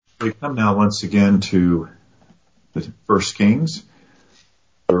We come now once again to the 1 Kings.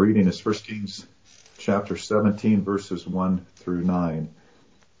 Our reading is 1 Kings chapter 17, verses 1 through 9.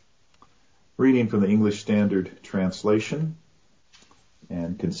 Reading from the English Standard Translation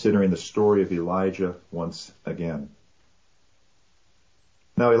and considering the story of Elijah once again.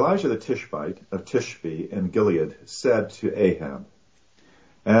 Now Elijah the Tishbite of Tishbe in Gilead said to Ahab,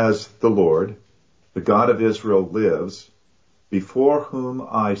 "As the Lord, the God of Israel, lives, before whom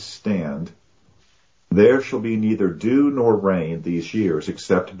I stand, there shall be neither dew nor rain these years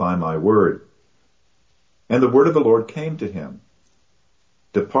except by my word." And the word of the Lord came to him,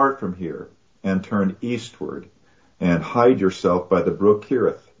 "Depart from here and turn eastward and hide yourself by the brook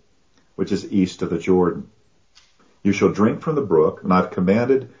Cherith, which is east of the Jordan. You shall drink from the brook, and I've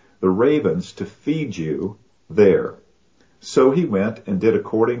commanded the ravens to feed you there." So he went and did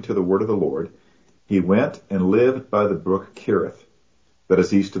according to the word of the Lord. He went and lived by the brook Cherith, that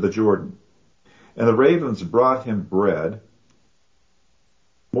is east of the Jordan. And the ravens brought him bread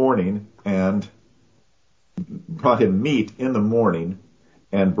morning and brought him meat in the morning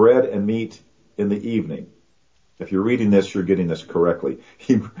and bread and meat in the evening. If you're reading this, you're getting this correctly.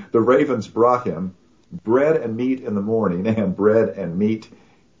 The ravens brought him bread and meat in the morning and bread and meat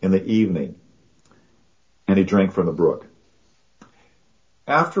in the evening. And he drank from the brook.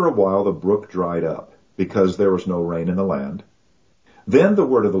 After a while, the brook dried up, because there was no rain in the land. Then the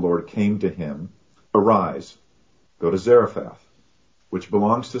word of the Lord came to him, "Arise, go to Zarephath, which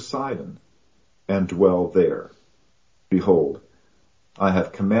belongs to Sidon, and dwell there. Behold, I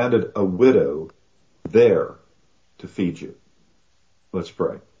have commanded a widow there to feed you." Let's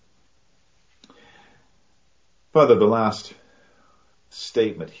pray. Father, the last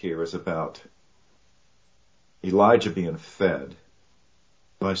statement here is about Elijah being fed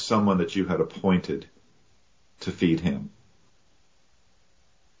by someone that you had appointed to feed him.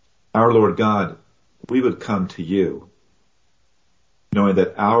 Our Lord God, we would come to you knowing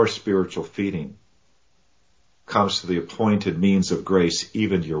that our spiritual feeding comes through the appointed means of grace,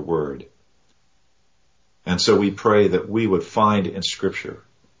 even your word. And so we pray that we would find in Scripture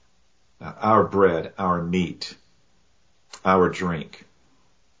our bread, our meat, our drink,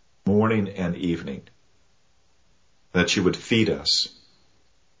 morning and evening, that you would feed us,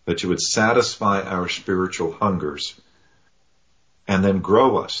 that you would satisfy our spiritual hungers, and then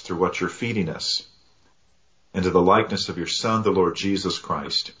grow us through what you're feeding us into the likeness of your Son, the Lord Jesus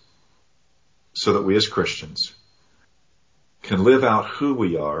Christ, so that we as Christians can live out who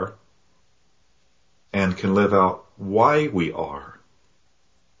we are and can live out why we are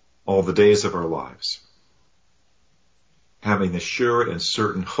all the days of our lives, having the sure and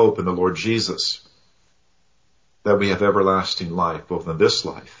certain hope in the Lord Jesus that we have everlasting life, both in this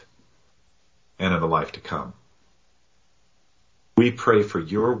life and in the life to come. We pray for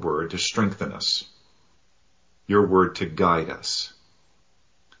your word to strengthen us, your word to guide us,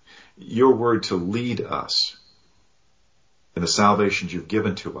 your word to lead us in the salvations you've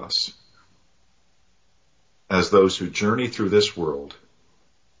given to us as those who journey through this world,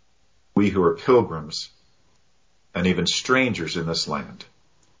 we who are pilgrims and even strangers in this land.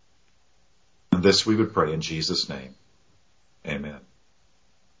 And this we would pray in Jesus' name. Amen.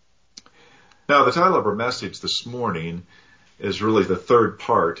 Now, the title of our message this morning is really the third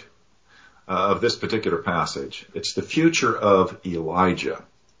part of this particular passage. It's the future of Elijah.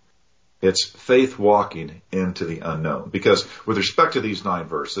 It's faith walking into the unknown. Because with respect to these 9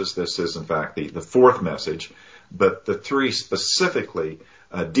 verses, this is in fact the fourth message, but the 3 specifically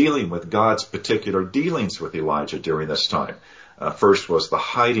dealing with God's particular dealings with Elijah during this time. First was the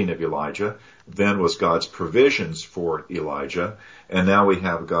hiding of Elijah, then was God's provisions for Elijah, and now we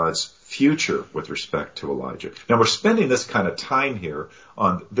have God's future with respect to Elijah. Now we're spending this kind of time here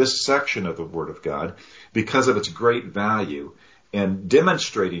on this section of the Word of God because of its great value in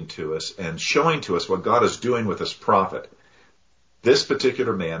demonstrating to us and showing to us what God is doing with this prophet. This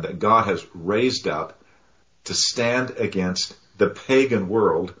particular man that God has raised up to stand against the pagan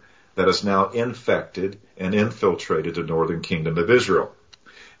world that is now infected and infiltrated the northern kingdom of Israel.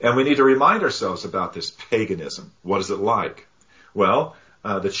 And we need to remind ourselves about this paganism. What is it like? Well,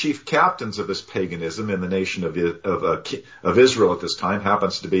 the chief captains of this paganism in the nation of Israel at this time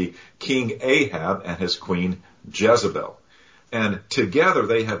happens to be King Ahab and his queen Jezebel. And together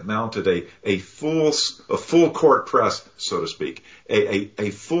they have mounted a full court press, so to speak, a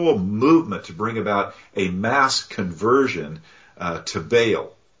full movement to bring about a mass conversion to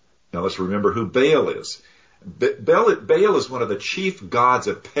Baal. Now let's remember who Baal is. Baal is one of the chief gods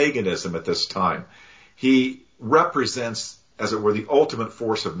of paganism at this time. He represents as it were, the ultimate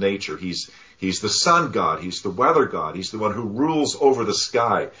force of nature. He's the sun god. He's the weather god. He's the one who rules over the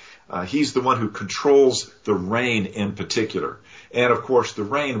sky. He's the one who controls the rain in particular. And of course, the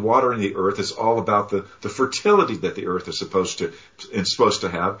rain watering the earth is all about the fertility that the earth is supposed to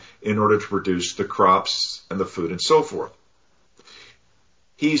have in order to produce the crops and the food and so forth.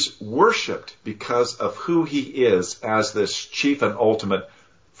 He's worshipped because of who he is as this chief and ultimate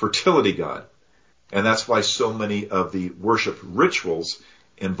fertility god. And that's why so many of the worship rituals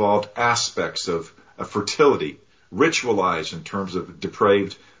involved aspects of fertility, ritualized in terms of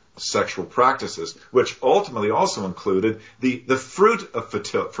depraved sexual practices, which ultimately also included the fruit of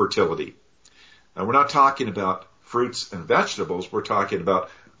fertility. Now, we're not talking about fruits and vegetables. We're talking about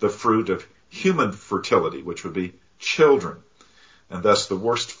the fruit of human fertility, which would be children. And thus the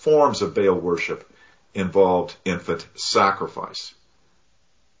worst forms of Baal worship involved infant sacrifice.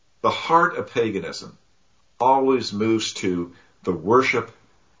 The heart of paganism always moves to the worship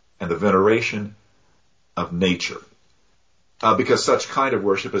and the veneration of nature. Because such kind of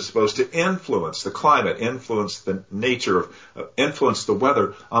worship is supposed to influence the climate, influence the nature, influence the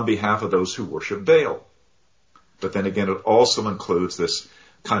weather on behalf of those who worship Baal. But then again, it also includes this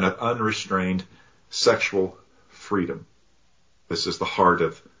kind of unrestrained sexual freedom. This is the heart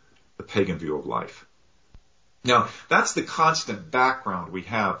of the pagan view of life. Now, that's the constant background we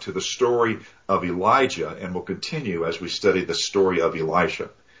have to the story of Elijah, and will continue as we study the story of Elisha.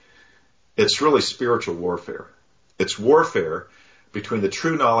 It's really spiritual warfare. It's warfare between the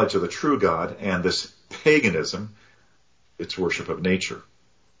true knowledge of the true God and this paganism, its worship of nature.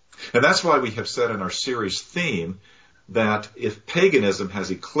 And that's why we have said in our series theme that if paganism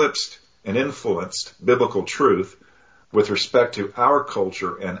has eclipsed and influenced biblical truth with respect to our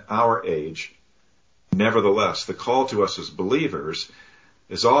culture and our age, nevertheless, the call to us as believers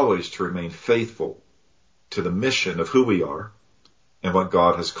is always to remain faithful to the mission of who we are and what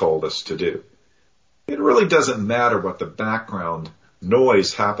God has called us to do. It really doesn't matter what the background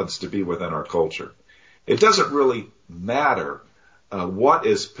noise happens to be within our culture. It doesn't really matter what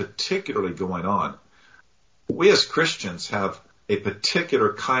is particularly going on. We as Christians have a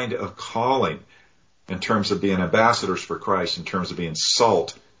particular kind of calling in terms of being ambassadors for Christ, in terms of being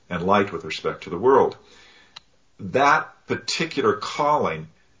salt and light with respect to the world. That particular calling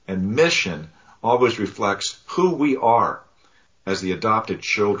and mission always reflects who we are as the adopted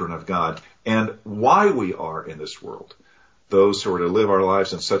children of God and why we are in this world. Those who are to live our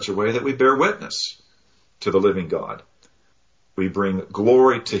lives in such a way that we bear witness to the living God. We bring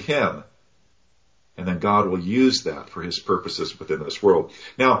glory to Him, and then God will use that for His purposes within this world.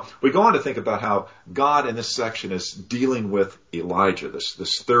 Now, we go on to think about how God in this section is dealing with Elijah,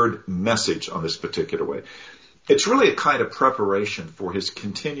 this third message on this particular way. It's really a kind of preparation for his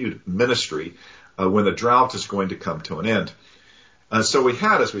continued ministry when the drought is going to come to an end. So we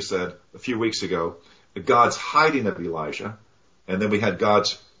had, as we said a few weeks ago, God's hiding of Elijah, and then we had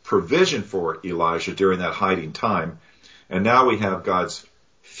God's provision for Elijah during that hiding time, and now we have God's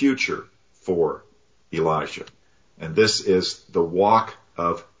future for Elijah. And this is the walk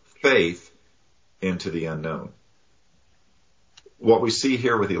of faith into the unknown. What we see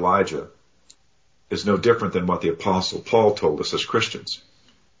here with Elijah is no different than what the Apostle Paul told us as Christians.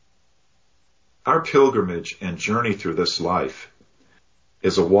 Our pilgrimage and journey through this life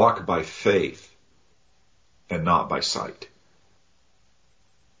is a walk by faith and not by sight.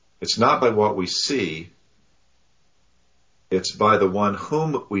 It's not by what we see, it's by the one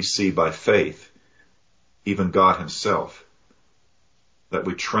whom we see by faith, even God Himself, that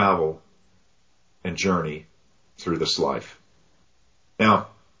we travel and journey through this life. Now,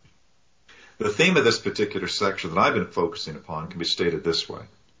 the theme of this particular section that I've been focusing upon can be stated this way.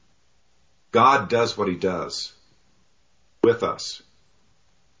 God does what He does with us,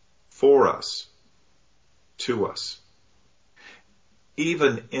 for us, to us,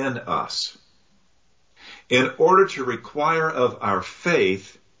 even in us, in order to require of our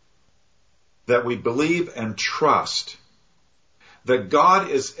faith that we believe and trust that God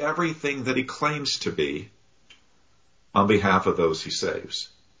is everything that He claims to be on behalf of those He saves.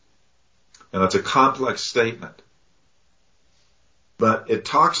 And that's a complex statement. But it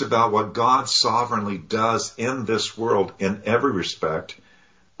talks about what God sovereignly does in this world in every respect,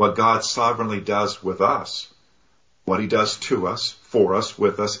 what God sovereignly does with us, what He does to us, for us,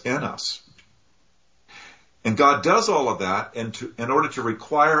 with us, in us. And God does all of that in order to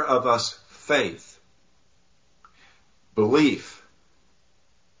require of us faith, belief,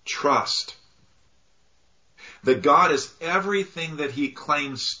 trust, that God is everything that He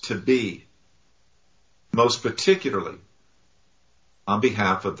claims to be, most particularly on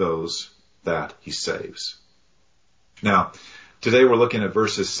behalf of those that He saves. Now, today we're looking at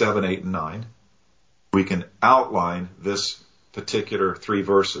verses 7, 8, and 9. We can outline this particular 3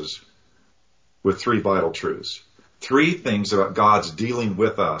 verses with 3 vital truths. 3 things about God's dealing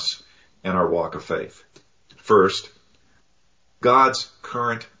with us in our walk of faith. First, God's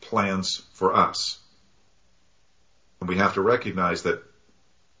current plans for us. And we have to recognize that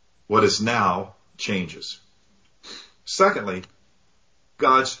what is now changes. Secondly,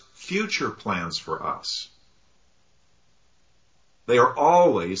 God's future plans for us. They are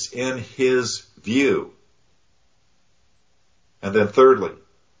always in His view. And then thirdly,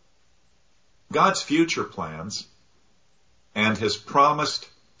 God's future plans and His promised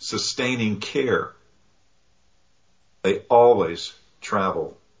sustaining care, they always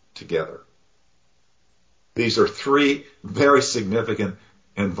travel together. These are 3 very significant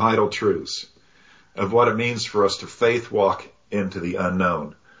and vital truths of what it means for us to faith walk into the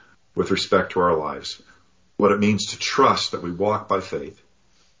unknown with respect to our lives. What it means to trust that we walk by faith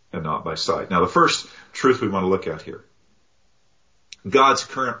and not by sight. Now, the first truth we want to look at here. God's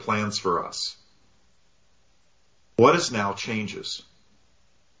current plans for us. What is now changes.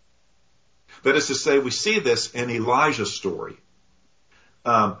 That is to say, we see this in Elijah's story.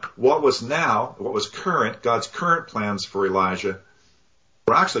 What was current, God's current plans for Elijah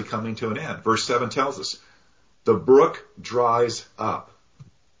were actually coming to an end. Verse 7 tells us, the brook dries up.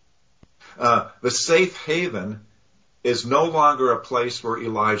 The safe haven is no longer a place where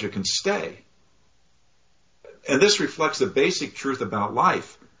Elijah can stay. And this reflects the basic truth about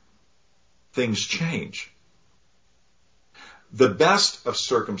life. Things change. The best of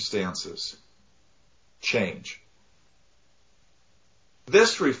circumstances change.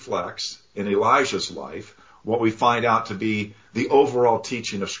 This reflects, in Elijah's life, what we find out to be the overall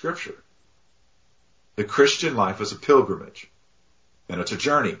teaching of Scripture. The Christian life is a pilgrimage, and it's a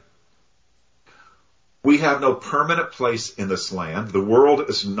journey. We have no permanent place in this land. The world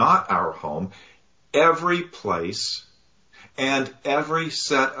is not our home. Every place and every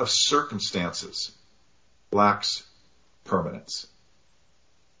set of circumstances lacks permanence.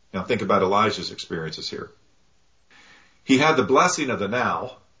 Now think about Elijah's experiences here. He had the blessing of the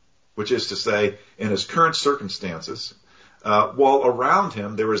now, which is to say, in his current circumstances, while around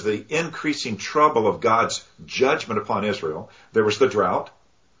him there was the increasing trouble of God's judgment upon Israel. There was the drought,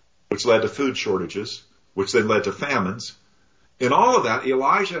 which led to food shortages, which then led to famines. In all of that,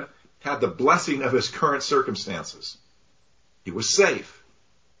 Elijah had the blessing of his current circumstances. He was safe.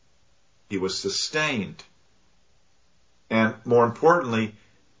 He was sustained. And more importantly,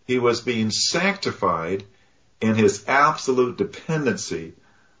 he was being sanctified in his absolute dependency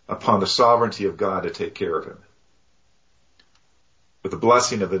upon the sovereignty of God to take care of him. But the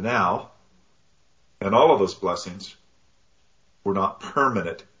blessing of the now, and all of those blessings, were not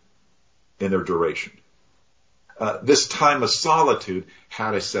permanent in their duration. This time of solitude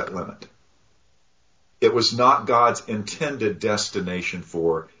had a set limit. It was not God's intended destination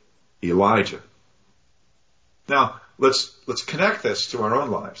for Elijah. Now, let's connect this to our own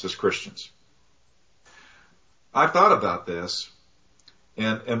lives as Christians. I've thought about this,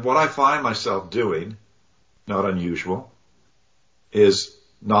 and what I find myself doing, not unusual, is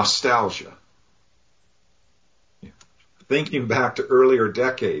nostalgia. Thinking back to earlier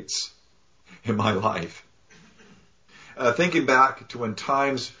decades in my life. Thinking back to when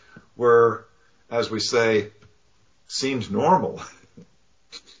times were, as we say, seemed normal.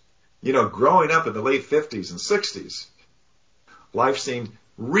 Growing up in the late 50s and 60s, life seemed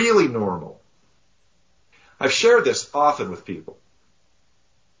really normal. I've shared this often with people.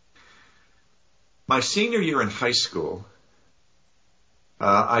 My senior year in high school,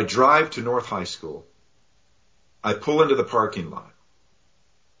 I drive to North High School. I pull into the parking lot.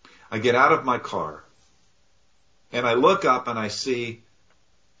 I get out of my car, and I look up and I see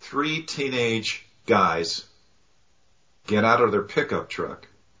 3 teenage guys get out of their pickup truck,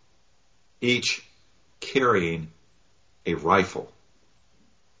 each carrying a rifle.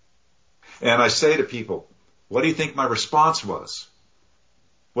 And I say to people, what do you think my response was?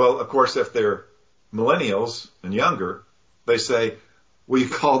 Well, of course, if they're millennials and younger, they say, well, you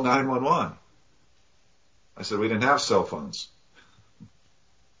called 911. I said, we didn't have cell phones.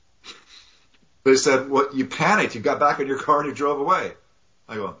 They said, well, you panicked. You got back in your car and you drove away.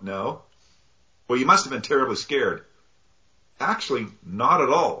 I go, no. Well, you must have been terribly scared. Actually, not at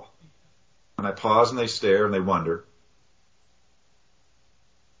all. And I pause and they stare and they wonder.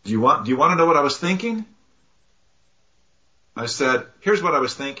 Do you want to know what I was thinking? I said, here's what I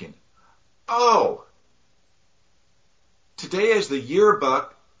was thinking. Oh, today is the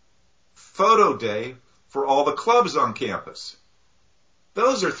yearbook photo day for all the clubs on campus.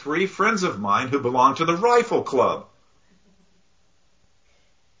 Those are 3 friends of mine who belong to the Rifle Club.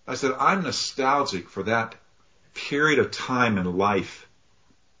 I said, I'm nostalgic for that period of time in life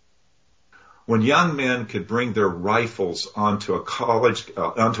when young men could bring their rifles onto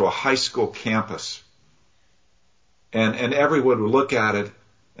onto a high school campus, and everyone would look at it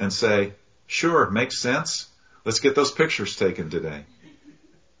and say, sure, makes sense. Let's get those pictures taken today.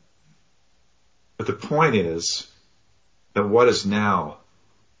 But the point is that what is now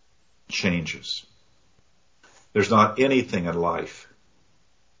changes. There's not anything in life,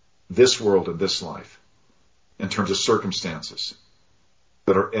 this world and this life, in terms of circumstances,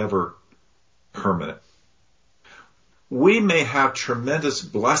 that are ever permanent. We may have tremendous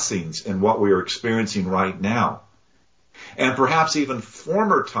blessings in what we are experiencing right now, and perhaps even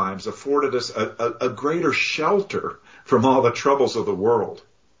former times afforded us a greater shelter from all the troubles of the world.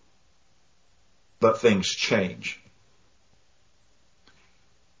 But things change.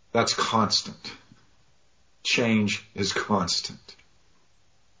 That's constant. Change is constant.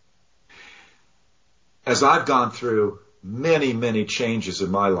 As I've gone through many, many changes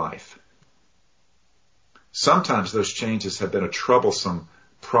in my life, sometimes those changes have been a troublesome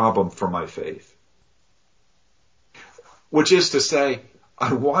problem for my faith. Which is to say,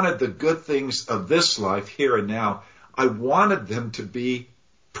 I wanted the good things of this life here and now. I wanted them to be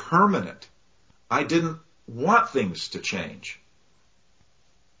permanent. I didn't want things to change.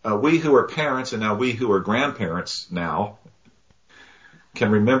 We who are parents, and now we who are grandparents now,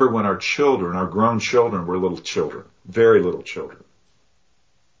 can remember when our children, our grown children, were little children, very little children.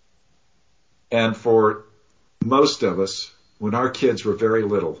 And for most of us, when our kids were very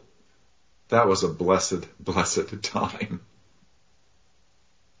little, that was a blessed, blessed time.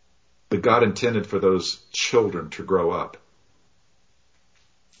 But God intended for those children to grow up.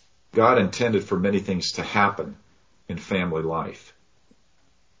 God intended for many things to happen in family life.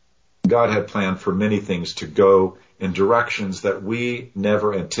 God had planned for many things to go in directions that we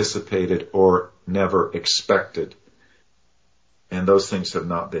never anticipated or never expected. And those things have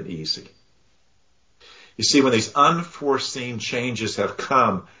not been easy. You see, when these unforeseen changes have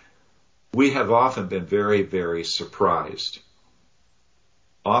come, we have often been very, very surprised,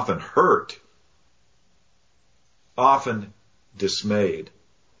 often hurt, often dismayed.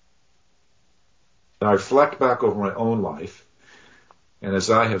 Now, I reflect back over my own life, and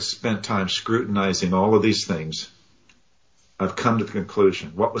as I have spent time scrutinizing all of these things, I've come to the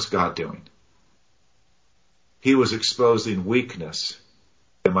conclusion, what was God doing? He was exposing weakness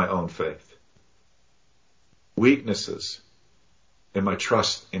in my own faith, weaknesses in my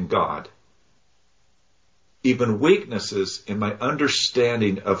trust in God, even weaknesses in my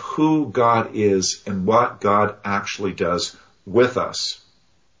understanding of who God is and what God actually does with us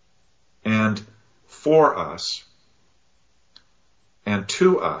and for us and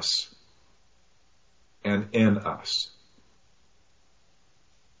to us and in us.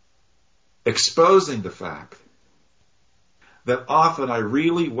 Exposing the fact that often I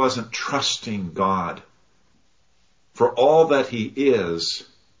really wasn't trusting God for all that He is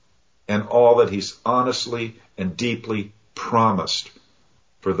and all that He's honestly and deeply promised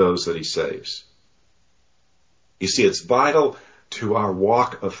for those that He saves. You see, it's vital to our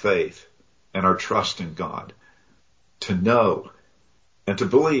walk of faith and our trust in God to know and to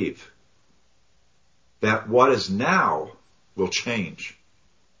believe that what is now will change.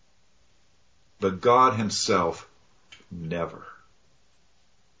 But God Himself never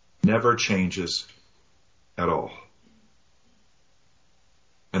changes at all.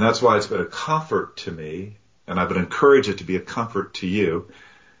 And that's why it's been a comfort to me, and I've been encouraged it to be a comfort to you,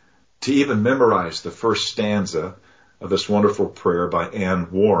 to even memorize the first stanza of this wonderful prayer by Anne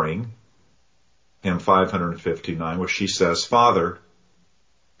Waring, hymn 559, where she says, Father,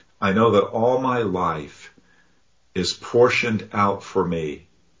 I know that all my life is portioned out for me.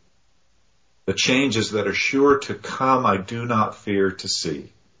 The changes that are sure to come I do not fear to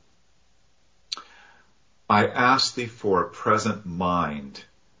see. I ask Thee for a present mind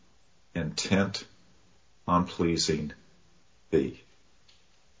intent on pleasing Thee.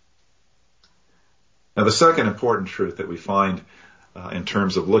 Now, the second important truth that we find in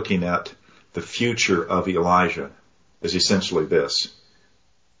terms of looking at the future of Elijah is essentially this.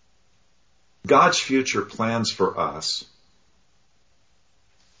 God's future plans for us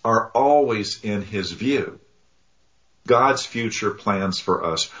are always in His view. God's future plans for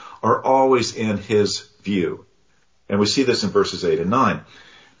us are always in His view. And we see this in verses 8 and 9.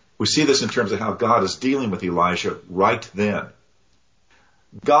 We see this in terms of how God is dealing with Elijah right then.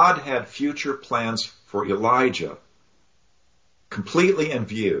 God had future plans for Elijah completely in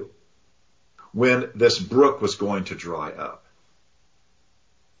view when this brook was going to dry up.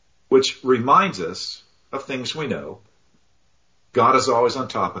 Which reminds us of things we know. God is always on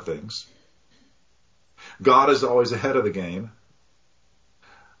top of things. God is always ahead of the game.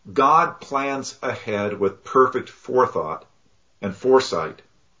 God plans ahead with perfect forethought and foresight,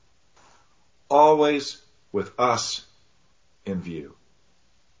 always with us in view.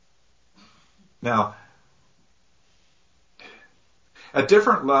 Now, at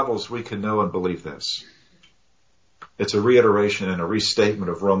different levels, we can know and believe this. It's a reiteration and a restatement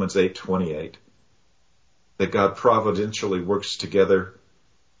of Romans 8:28, that God providentially works together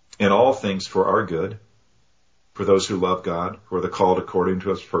in all things for our good, for those who love God, who are the called according to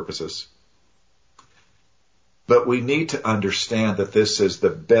his purposes. But we need to understand that this is the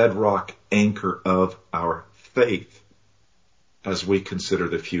bedrock anchor of our faith as we consider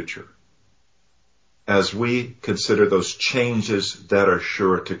the future, as we consider those changes that are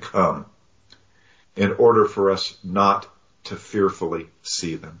sure to come, in order for us not to fearfully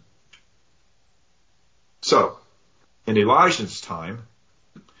see them. So, in Elijah's time,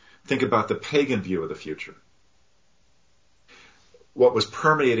 think about the pagan view of the future. What was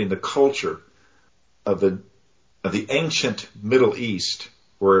permeating the culture of the ancient Middle East,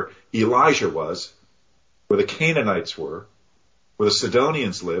 where Elijah was, where the Canaanites were, where the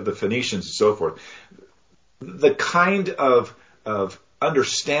Sidonians lived, the Phoenicians and so forth. The kind of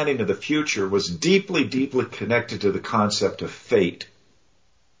understanding of the future was deeply, deeply connected to the concept of fate.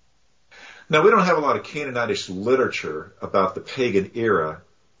 Now, we don't have a lot of Canaanitish literature about the pagan era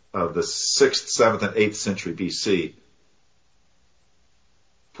of the 6th, 7th, and 8th century BC.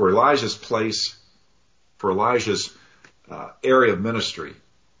 For Elijah's place, for Elijah's area of ministry.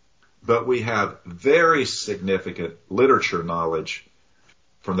 But we have very significant literature knowledge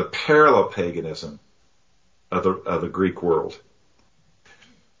from the parallel paganism of the Greek world.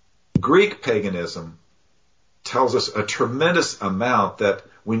 Greek paganism tells us a tremendous amount that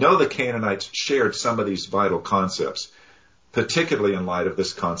we know the Canaanites shared some of these vital concepts, particularly in light of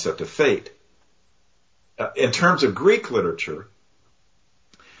this concept of fate. In terms of Greek literature,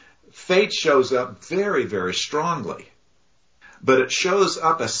 fate shows up very, very strongly. But it shows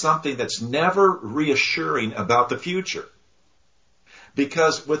up as something that's never reassuring about the future.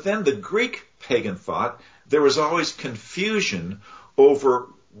 Because within the Greek pagan thought, there was always confusion over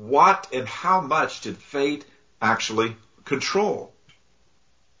what and how much did fate actually control.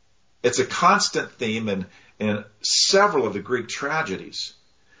 It's a constant theme in several of the Greek tragedies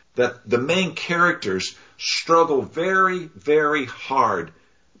that the main characters struggle very, very hard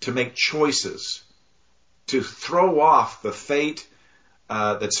to make choices, to throw off the fate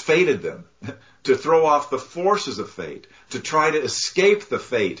that's fated them, to throw off the forces of fate, to try to escape the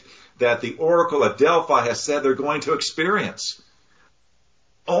fate that the oracle at Delphi has said they're going to experience,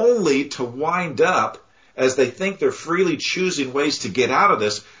 only to wind up, as they think they're freely choosing ways to get out of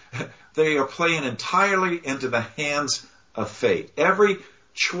this, they are playing entirely into the hands of fate. Every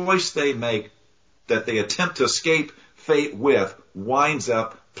choice they make that they attempt to escape fate with winds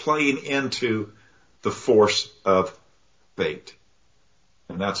up playing into the force of fate.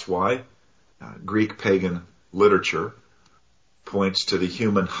 And that's why Greek pagan literature points to the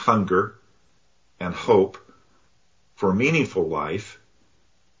human hunger and hope for meaningful life.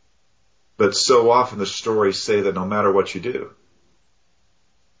 But so often the stories say that no matter what you do,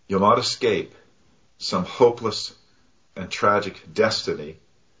 you'll not escape some hopeless and tragic destiny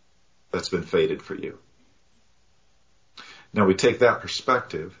that's been fated for you. Now we take that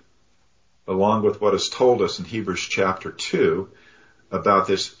perspective along with what is told us in Hebrews chapter 2 about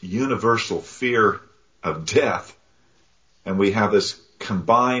this universal fear of death, and we have this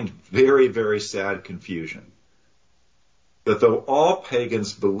combined very, very sad confusion that though all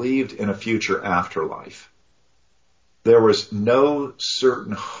pagans believed in a future afterlife, there was no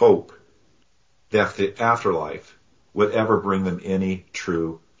certain hope that the afterlife would ever bring them any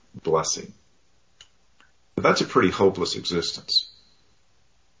true blessing. But that's a pretty hopeless existence.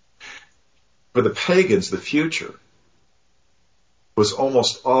 For the pagans, the future was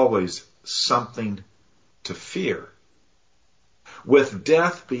almost always something to fear, with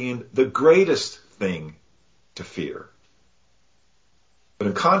death being the greatest thing to fear. But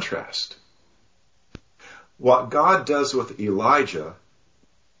in contrast, what God does with Elijah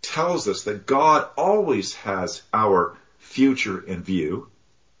tells us that God always has our future in view,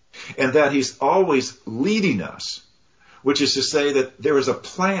 and that he's always leading us, which is to say that there is a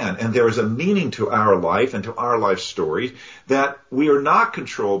plan and there is a meaning to our life and to our life story, that we are not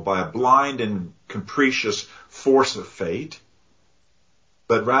controlled by a blind and capricious force of fate,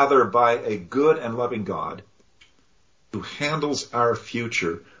 but rather by a good and loving God who handles our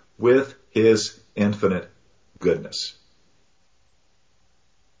future with his infinite goodness.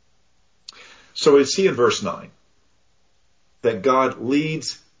 So we see in verse 9 that God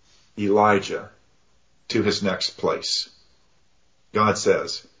leads Elijah to his next place. God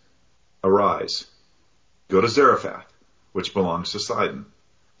says, "Arise, go to Zarephath, which belongs to Sidon,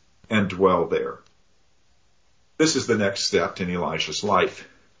 and dwell there." This is the next step in Elijah's life.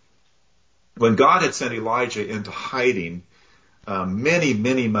 When God had sent Elijah into hiding many,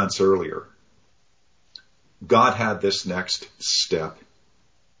 many months earlier, God had this next step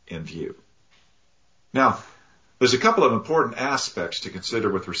in view. Now, there's a couple of important aspects to consider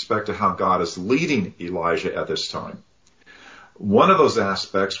with respect to how God is leading Elijah at this time. One of those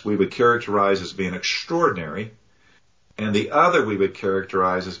aspects we would characterize as being extraordinary, and the other we would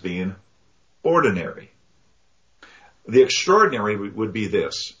characterize as being ordinary. The extraordinary would be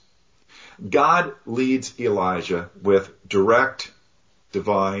this. God leads Elijah with direct,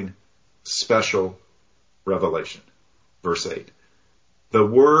 divine, special revelation. Verse 8. The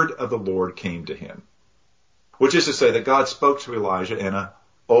word of the Lord came to him. Which is to say that God spoke to Elijah in an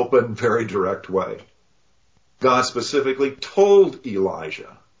open, very direct way. God specifically told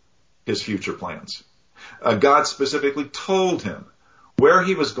Elijah his future plans. God specifically told him where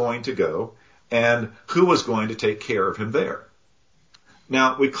he was going to go and who was going to take care of him there.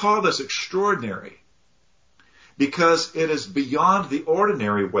 Now, we call this extraordinary because it is beyond the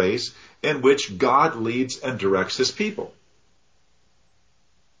ordinary ways in which God leads and directs his people.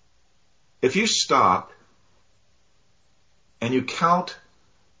 If you stop and you count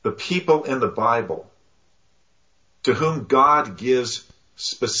the people in the Bible to whom God gives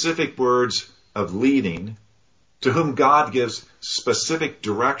specific words of leading, to whom God gives specific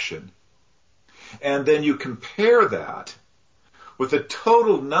direction, and then you compare that with the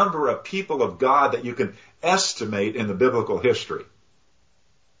total number of people of God that you can estimate in the biblical history,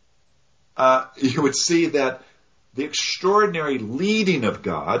 you would see that the extraordinary leading of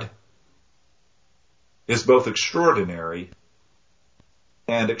God is both extraordinary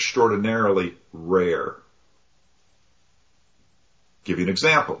and extraordinarily rare. Give you an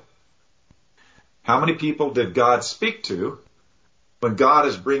example. How many people did God speak to when God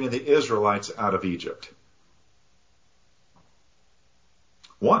is bringing the Israelites out of Egypt?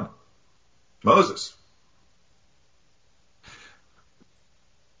 One. Moses.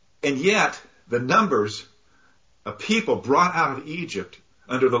 And yet, the numbers of people brought out of Egypt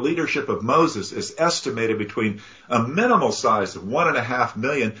under the leadership of Moses is estimated between a minimal size of 1.5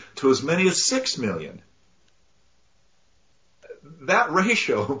 million to as many as 6 million. That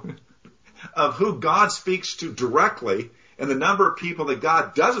ratio of who God speaks to directly and the number of people that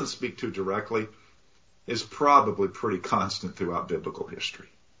God doesn't speak to directly is probably pretty constant throughout biblical history.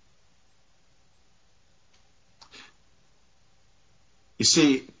 You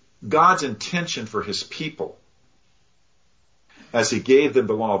see, God's intention for his people, as he gave them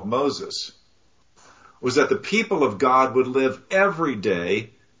the law of Moses, was that the people of God would live every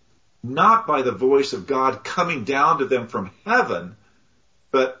day not by the voice of God coming down to them from heaven,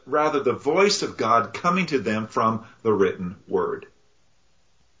 but rather the voice of God coming to them from the written word.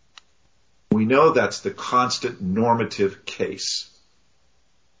 We know that's the constant normative case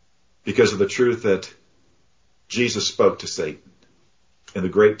because of the truth that Jesus spoke to Satan in the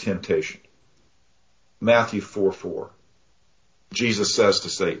great temptation. Matthew 4:4. Jesus says to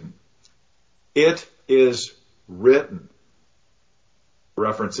Satan, "It is written,"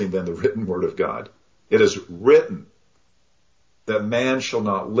 referencing then the written word of God. "It is written that man shall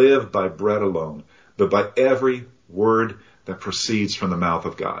not live by bread alone, but by every word that proceeds from the mouth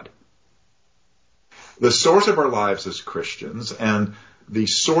of God." The source of our lives as Christians and the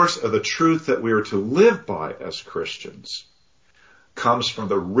source of the truth that we are to live by as Christians comes from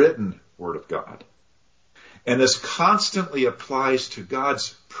the written word of God. And this constantly applies to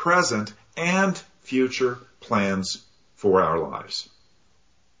God's present and future plans for our lives.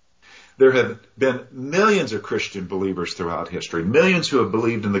 There have been millions of Christian believers throughout history, millions who have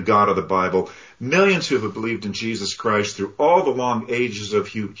believed in the God of the Bible, millions who have believed in Jesus Christ through all the long ages of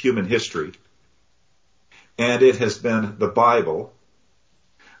human history. And it has been the Bible,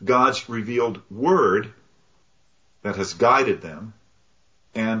 God's revealed word, that has guided them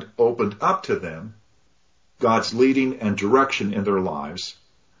and opened up to them God's leading and direction in their lives,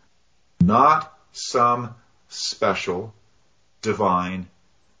 not some special, divine,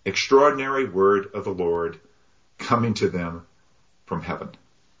 extraordinary word of the Lord coming to them from heaven.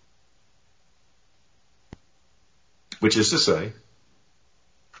 Which is to say,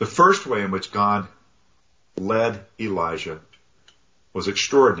 the first way in which God led Elijah was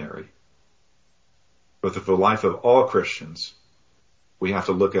extraordinary. But for the life of all Christians, we have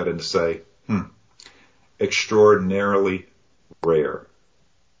to look at it and say, extraordinarily rare.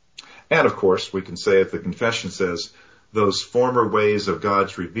 And of course, we can say, as the confession says, those former ways of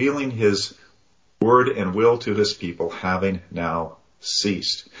God's revealing his word and will to his people having now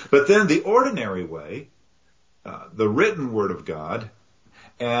ceased. But then the ordinary way, the written word of God,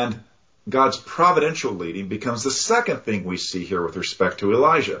 and God's providential leading becomes the second thing we see here with respect to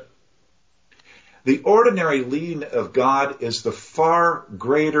Elijah. The ordinary leading of God is the far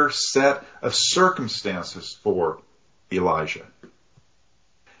greater set of circumstances for Elijah.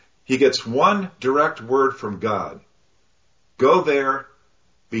 He gets one direct word from God. Go there,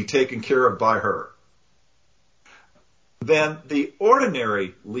 be taken care of by her. Then the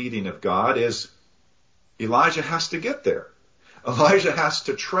ordinary leading of God is Elijah has to get there. Elijah has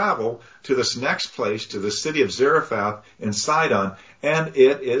to travel to this next place, to the city of Zarephath in Sidon, and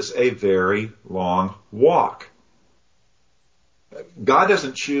it is a very long walk. God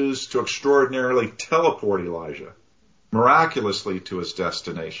doesn't choose to extraordinarily teleport Elijah miraculously to his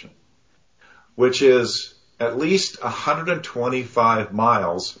destination, which is at least 125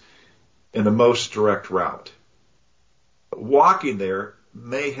 miles in the most direct route. Walking there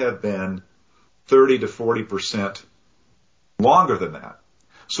may have been 30 to 40% longer than that.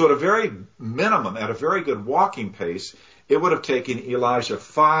 So at a very minimum, at a very good walking pace, it would have taken Elijah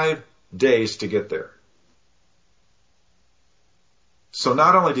 5 days to get there. So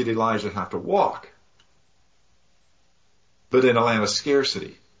not only did Elijah have to walk, but in a land of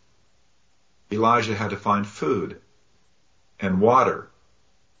scarcity, Elijah had to find food and water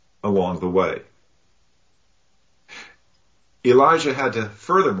along the way. Elijah had to,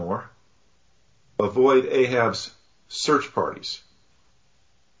 furthermore, avoid Ahab's search parties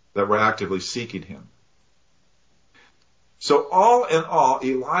that were actively seeking him. So all in all,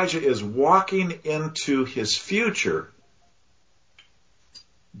 Elijah is walking into his future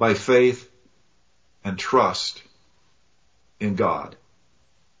by faith and trust in God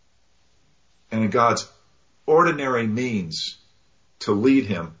and in God's ordinary means to lead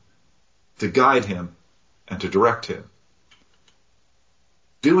him, to guide him, and to direct him.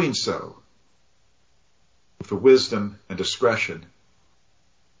 Doing so with the wisdom and discretion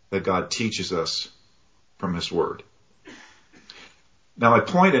that God teaches us from his word. Now, my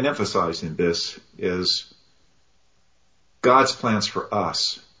point in emphasizing this is God's plans for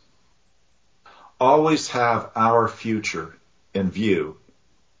us always have our future in view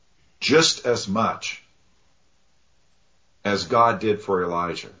just as much as God did for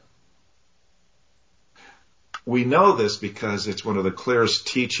Elijah. We know this because it's one of the clearest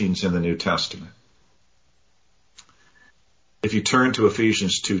teachings in the New Testament. If you turn to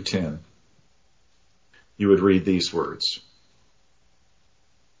Ephesians 2:10, you would read these words.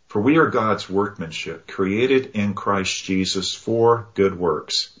 For we are God's workmanship, created in Christ Jesus for good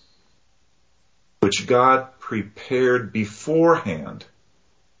works, which God prepared beforehand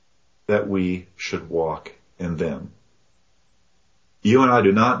that we should walk in them. You and I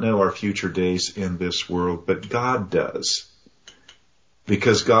do not know our future days in this world, but God does,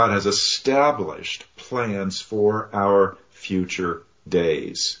 because God has established plans for our future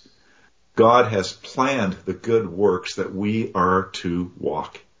days. God has planned the good works that we are to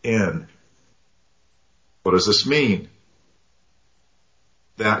walk in. What does this mean?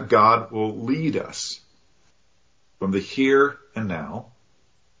 That God will lead us from the here and now,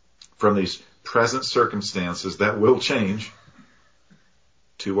 from these present circumstances that will change,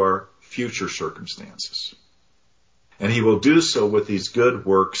 to our future circumstances. And he will do so with these good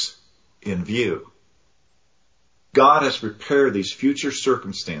works in view. God has prepared these future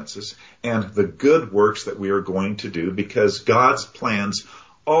circumstances and the good works that we are going to do because God's plans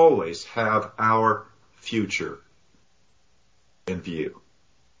always have our future in view.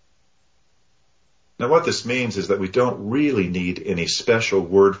 Now, what this means is that we don't really need any special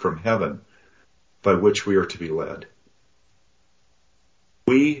word from heaven by which we are to be led.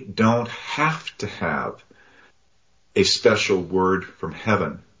 We don't have to have a special word from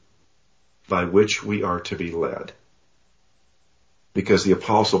heaven by which we are to be led. Because the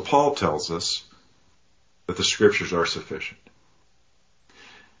Apostle Paul tells us that the Scriptures are sufficient.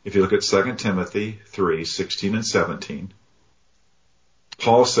 If you look at 2 Timothy 3:16 and 17,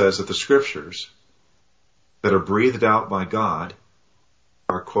 Paul says that the Scriptures that are breathed out by God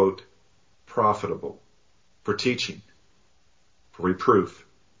are, quote, profitable for teaching, for reproof,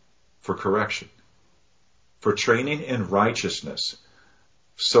 for correction, for training in righteousness,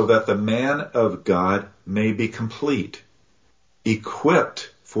 so that the man of God may be complete,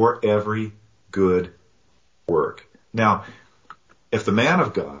 equipped for every good work. Now, if the man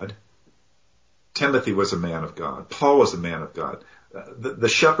of God, Timothy was a man of God, Paul was a man of God, the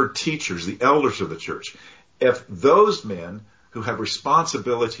shepherd teachers, the elders of the church, if those men who have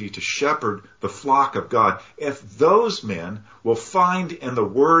responsibility to shepherd the flock of God, if those men will find in the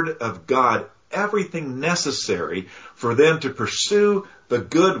Word of God everything necessary for them to pursue the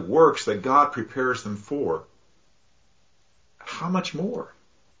good works that God prepares them for, how much more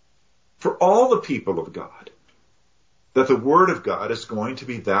for all the people of God, that the Word of God is going to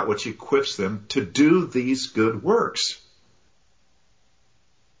be that which equips them to do these good works.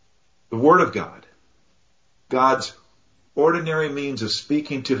 The Word of God, God's ordinary means of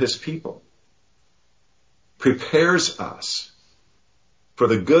speaking to His people, prepares us for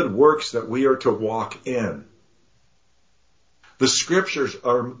the good works that we are to walk in. The Scriptures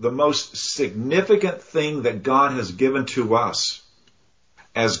are the most significant thing that God has given to us,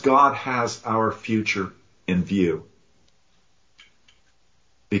 as God has our future in view.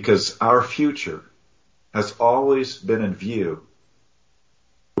 Because our future has always been in view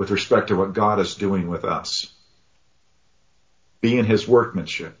with respect to what God is doing with us. Being His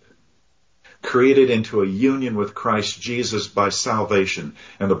workmanship, created into a union with Christ Jesus by salvation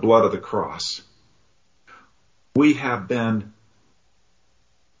and the blood of the cross. We have been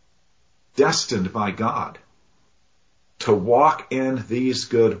destined by God to walk in these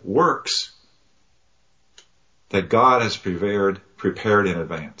good works that God has prepared in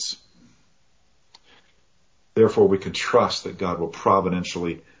advance. Therefore, we can trust that God will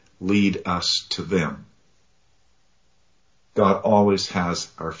providentially lead us to them. God always has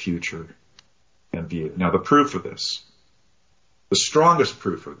our future in view. Now, the proof of this, the strongest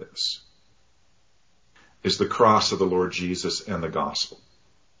proof of this, is the cross of the Lord Jesus and the gospel.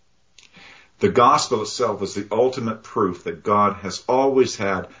 The gospel itself is the ultimate proof that God has always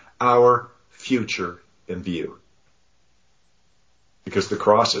had our future in view. Because the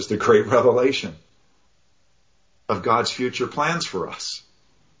cross is the great revelation of God's future plans for us.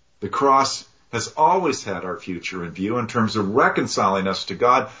 The cross has always had our future in view in terms of reconciling us to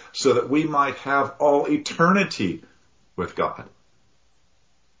God so that we might have all eternity with God.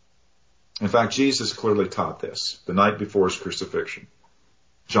 In fact, Jesus clearly taught this the night before His crucifixion.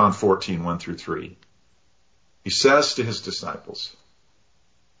 John 14:1-3. He says to His disciples,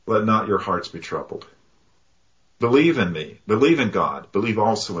 "Let not your hearts be troubled. Believe in me. Believe in God. Believe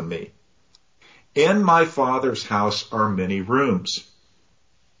also in me. In my Father's house are many rooms.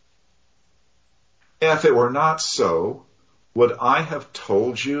 If it were not so, would I have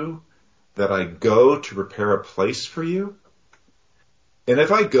told you that I go to prepare a place for you? And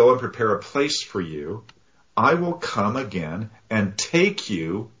if I go and prepare a place for you, I will come again and take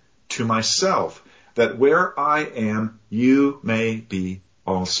you to myself, that where I am, you may be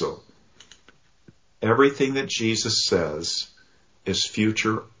also." Everything that Jesus says is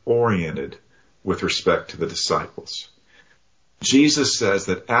future oriented with respect to the disciples. Jesus says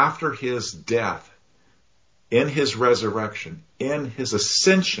that after His death, in His resurrection, in His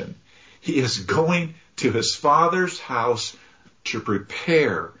ascension, He is going to His Father's house to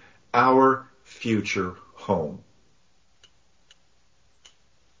prepare our future home.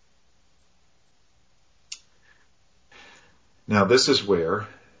 Now, this is where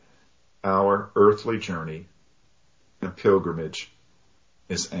our earthly journey and pilgrimage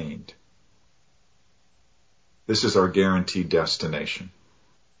is aimed. This is our guaranteed destination.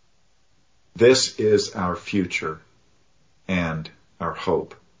 This is our future and our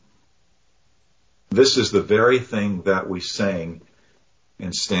hope. This is the very thing that we sang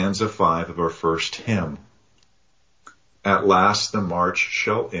in stanza 5 of our first hymn. At last the march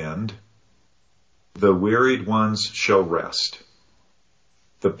shall end, the wearied ones shall rest.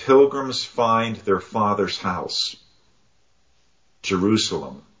 The pilgrims find their Father's house,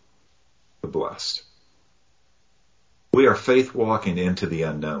 Jerusalem the blessed. We are faith walking into the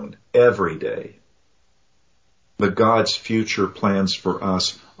unknown every day. But God's future plans for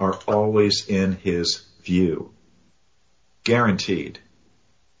us are always in His view, guaranteed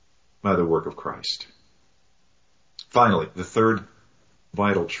by the work of Christ. Finally, the third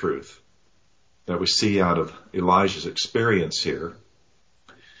vital truth that we see out of Elijah's experience here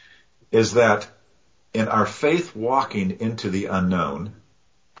is that in our faith walking into the unknown,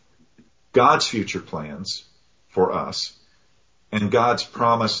 God's future plans for us and God's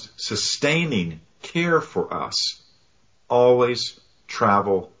promised sustaining care for us always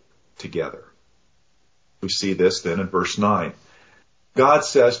travel together. We see this then in verse 9. God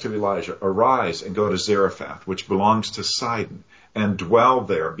says to Elijah, "Arise and go to Zarephath, which belongs to Sidon, and dwell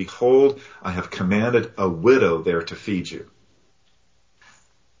there. Behold, I have commanded a widow there to feed you."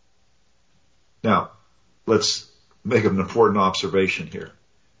 Now, let's make an important observation here.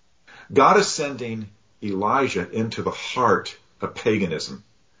 God is sending Elijah into the heart of paganism,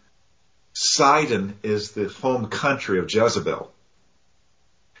 Sidon is the home country of Jezebel.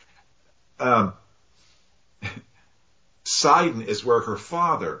 Sidon is where her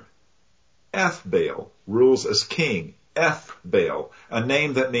father, Ethbaal, rules as king. Ethbaal, a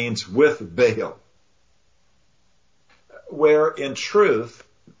name that means with Baal. Where in truth,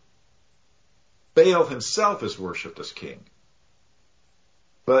 Baal himself is worshipped as king.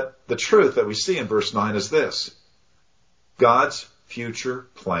 But the truth that we see in verse 9 is this: God's future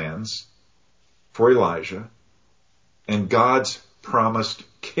plans for Elijah and God's promised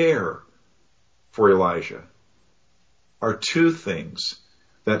care for Elijah are two things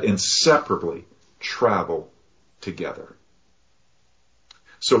that inseparably travel together.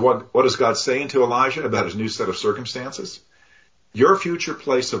 So what is God saying to Elijah about his new set of circumstances? Your future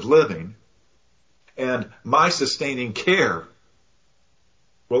place of living and my sustaining care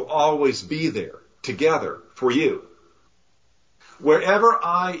will always be there together for you. Wherever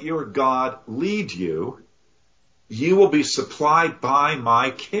I, your God, lead you, you will be supplied by my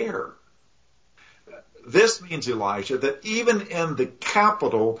care. This means, Elijah, that even in the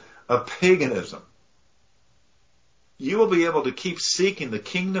capital of paganism, you will be able to keep seeking the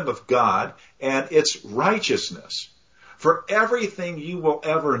kingdom of God and its righteousness. For everything you will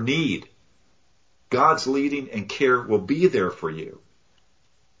ever need, God's leading and care will be there for you,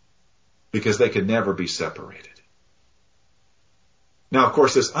 because they could never be separated. Now, of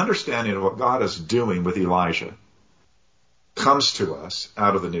course, this understanding of what God is doing with Elijah comes to us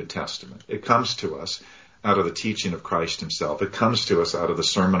out of the New Testament. It comes to us out of the teaching of Christ himself. It comes to us out of the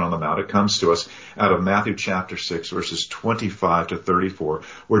Sermon on the Mount. It comes to us out of Matthew chapter 6, verses 25 to 34,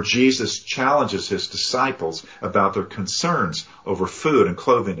 where Jesus challenges his disciples about their concerns over food and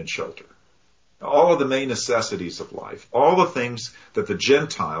clothing and shelter. All of the main necessities of life, all the things that the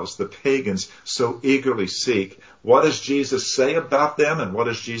Gentiles, the pagans, so eagerly seek. What does Jesus say about them, and what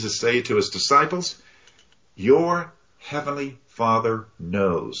does Jesus say to his disciples? Your heavenly Father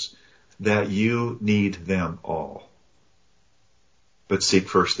knows that you need them all. But seek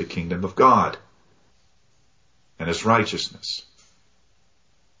first the kingdom of God and his righteousness,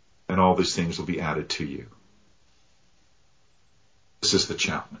 and all these things will be added to you. This is the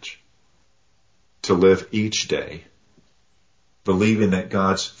challenge. To live each day believing that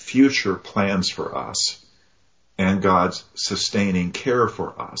God's future plans for us and God's sustaining care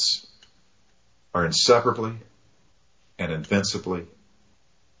for us are inseparably and invincibly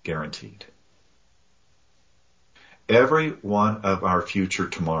guaranteed. Every one of our future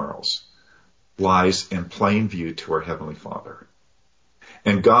tomorrows lies in plain view to our Heavenly Father.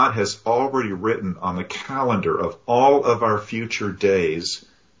 And God has already written on the calendar of all of our future days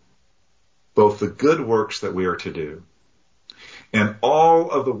both the good works that we are to do and all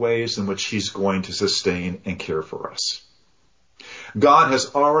of the ways in which he's going to sustain and care for us. God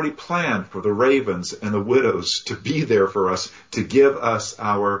has already planned for the ravens and the widows to be there for us, to give us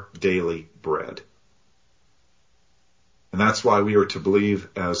our daily bread. And that's why we are to believe,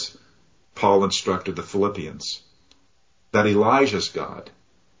 as Paul instructed the Philippians, that Elijah's God,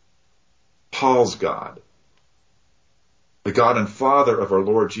 Paul's God, the God and Father of our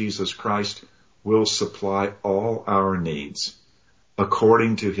Lord Jesus Christ, will supply all our needs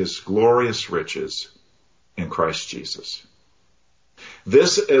according to his glorious riches in Christ Jesus.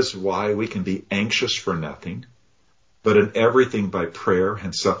 This is why we can be anxious for nothing, but in everything by prayer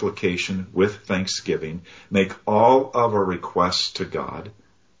and supplication with thanksgiving, make all of our requests to God,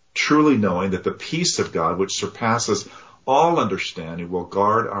 truly knowing that the peace of God, which surpasses all understanding, will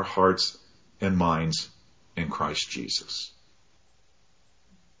guard our hearts and minds in Christ Jesus.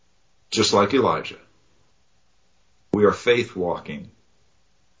 Just like Elijah, we are faith walking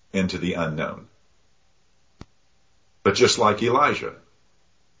into the unknown. But just like Elijah,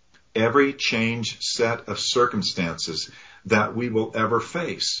 every changed set of circumstances that we will ever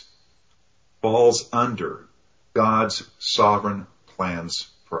face falls under God's sovereign plans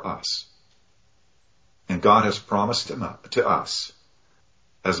for us. And God has promised to us,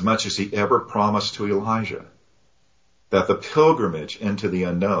 as much as he ever promised to Elijah, that the pilgrimage into the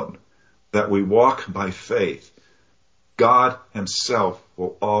unknown, that we walk by faith, God himself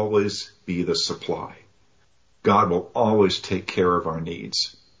will always be the supply. God will always take care of our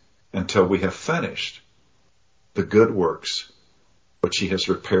needs until we have finished the good works which he has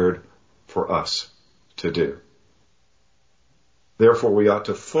prepared for us to do. Therefore, we ought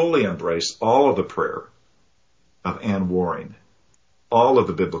to fully embrace all of the prayer of Anne Waring, all of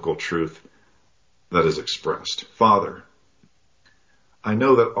the biblical truth that is expressed. Father, I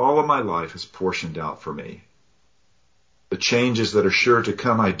know that all of my life is portioned out for me. The changes that are sure to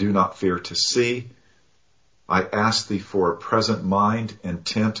come I do not fear to see. I ask thee for a present mind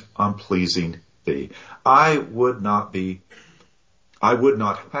intent on pleasing thee. I would not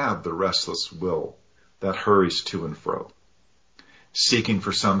have the restless will that hurries to and fro, seeking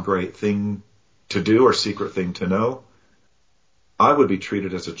for some great thing to do or secret thing to know. I would be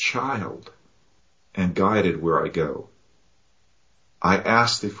treated as a child and guided where I go. I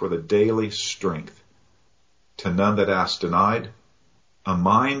ask thee for the daily strength to none that ask denied, a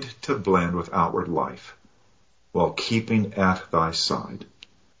mind to blend with outward life, while keeping at thy side,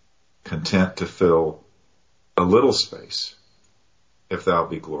 content to fill a little space, if thou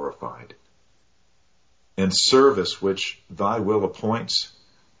be glorified. In service which thy will appoints,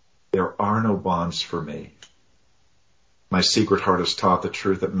 there are no bonds for me. My secret heart is taught the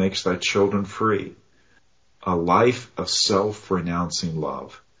truth that makes thy children free. A life of self-renouncing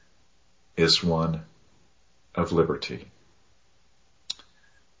love is one of liberty.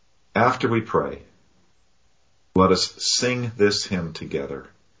 After we pray, let us sing this hymn together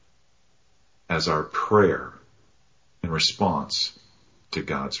as our prayer in response to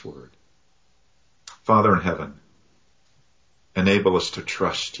God's word. Father in heaven, enable us to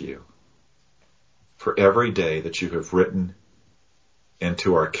trust you for every day that you have written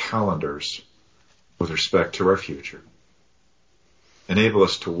into our calendars with respect to our future. Enable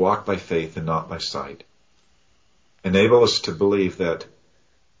us to walk by faith and not by sight. Enable us to believe that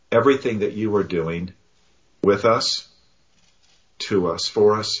everything that you are doing with us, to us,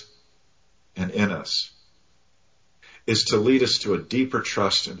 for us, and in us is to lead us to a deeper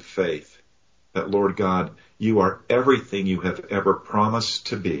trust and faith that, Lord God, you are everything you have ever promised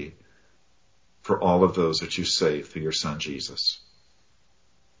to be for all of those that you save through your Son, Jesus.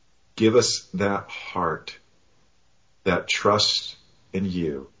 Give us that heart, that trust in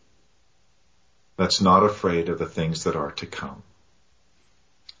you, that's not afraid of the things that are to come.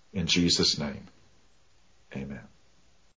 In Jesus' name, amen.